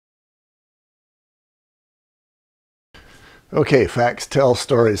Okay, facts tell,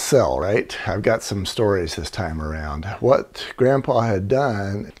 stories sell, right? I've got some stories this time around. What Grandpa had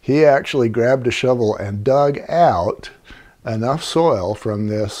done, he actually grabbed a shovel and dug out enough soil from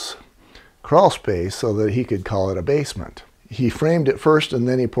this crawl space so that he could call it a basement. He framed it first and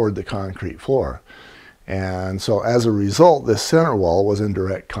then he poured the concrete floor. And so as a result, this center wall was in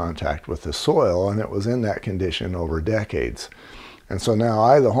direct contact with the soil, and it was in that condition over decades. And so now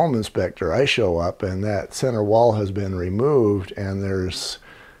I, the home inspector, I show up and that center wall has been removed, and there's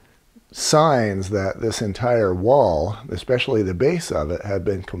signs that this entire wall, especially the base of it, had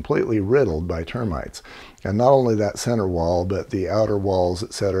been completely riddled by termites. And not only that center wall, but the outer walls,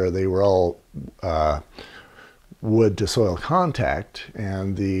 etc., they were all wood to soil contact,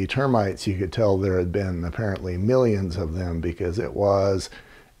 and the termites, you could tell there had been apparently millions of them because it was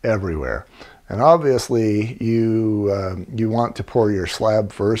everywhere. And obviously you want to pour your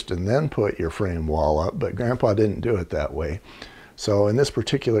slab first and then put your frame wall up, but Grandpa didn't do it that way. So in this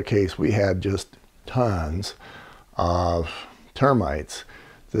particular case, we had just tons of termites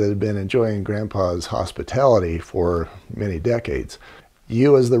that had been enjoying Grandpa's hospitality for many decades.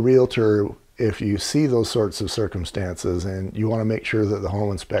 You as the realtor, if you see those sorts of circumstances, and you want to make sure that the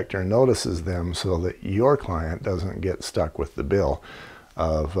home inspector notices them so that your client doesn't get stuck with the bill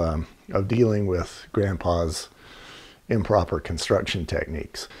of dealing with Grandpa's improper construction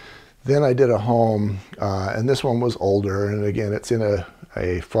techniques. Then I did a home, and this one was older, and again, it's in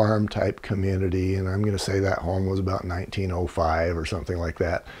a farm type community, and I'm going to say that home was about 1905 or something like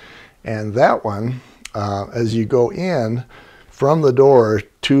that. And that one, as you go in from the door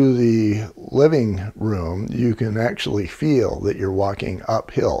to the living room, you can actually feel that you're walking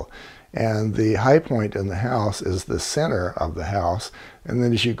uphill. And the high point in the house is the center of the house. And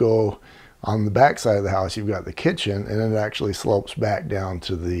then as you go on the back side of the house, you've got the kitchen, and it actually slopes back down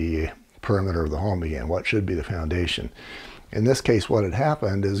to the perimeter of the home again, what should be the foundation. In this case, what had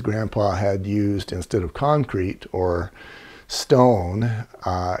happened is Grandpa had used, instead of concrete or stone,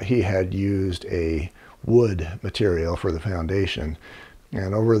 he had used a wood material for the foundation.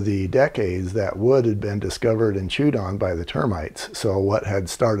 And over the decades, that wood had been discovered and chewed on by the termites. So what had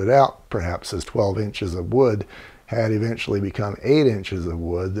started out perhaps as 12 inches of wood had eventually become 8 inches of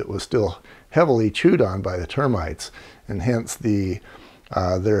wood that was still heavily chewed on by the termites. And hence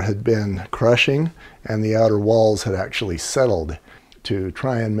there had been crushing, and the outer walls had actually settled to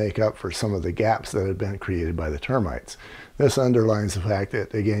try and make up for some of the gaps that had been created by the termites. This underlines the fact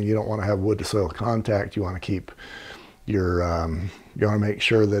that, again, you don't want to have wood to soil contact. You want to keep your, you want to make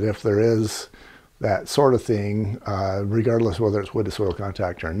sure that if there is that sort of thing, regardless of whether it's wood to soil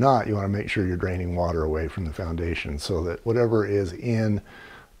contact or not, you want to make sure you're draining water away from the foundation so that whatever is in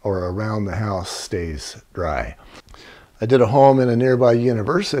or around the house stays dry. I did a home in a nearby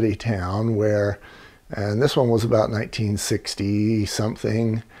university town where, and this one was about 1960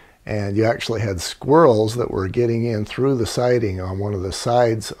 something, and you actually had squirrels that were getting in through the siding on one of the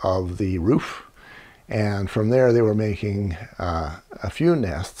sides of the roof. And from there they were making a few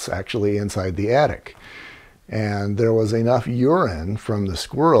nests actually inside the attic. And there was enough urine from the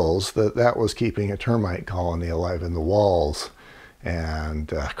squirrels that was keeping a termite colony alive in the walls.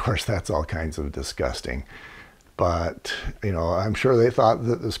 And of course that's all kinds of disgusting. But, you know, I'm sure they thought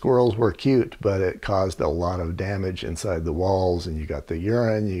that the squirrels were cute, but it caused a lot of damage inside the walls, and you got the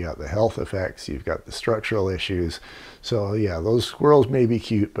urine, you got the health effects, you've got the structural issues. So yeah, those squirrels may be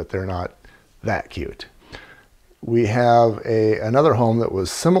cute, but they're not that cute. We have another home that was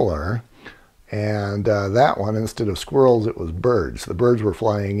similar, and that one, instead of squirrels, it was birds. The birds were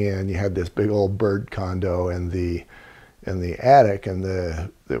flying in. You had this big old bird condo in the attic, and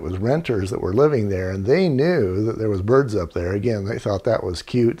it was renters that were living there, and they knew that there was birds up there. Again, they thought that was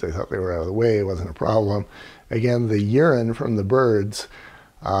cute. They thought they were out of the way. It wasn't a problem. Again, the urine from the birds,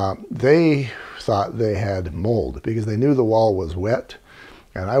 they thought they had mold because they knew the wall was wet.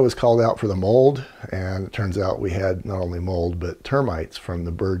 And I was called out for the mold, and it turns out we had not only mold, but termites from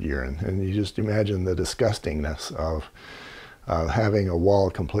the bird urine. And you just imagine the disgustingness of having a wall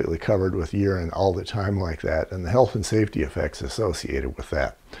completely covered with urine all the time like that, and the health and safety effects associated with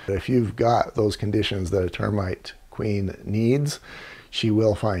that. If you've got those conditions that a termite queen needs, she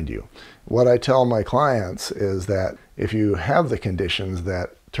will find you. What I tell my clients is that if you have the conditions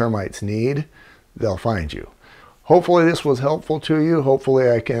that termites need, they'll find you. Hopefully this was helpful to you. Hopefully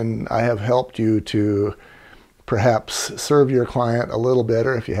I have helped you to perhaps serve your client a little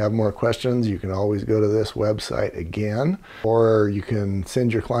better. If you have more questions, you can always go to this website again, or you can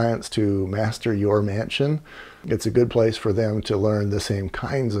send your clients to Master Your Mansion. It's a good place for them to learn the same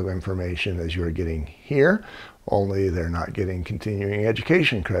kinds of information as you're getting here, only they're not getting continuing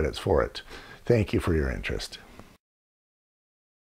education credits for it. Thank you for your interest.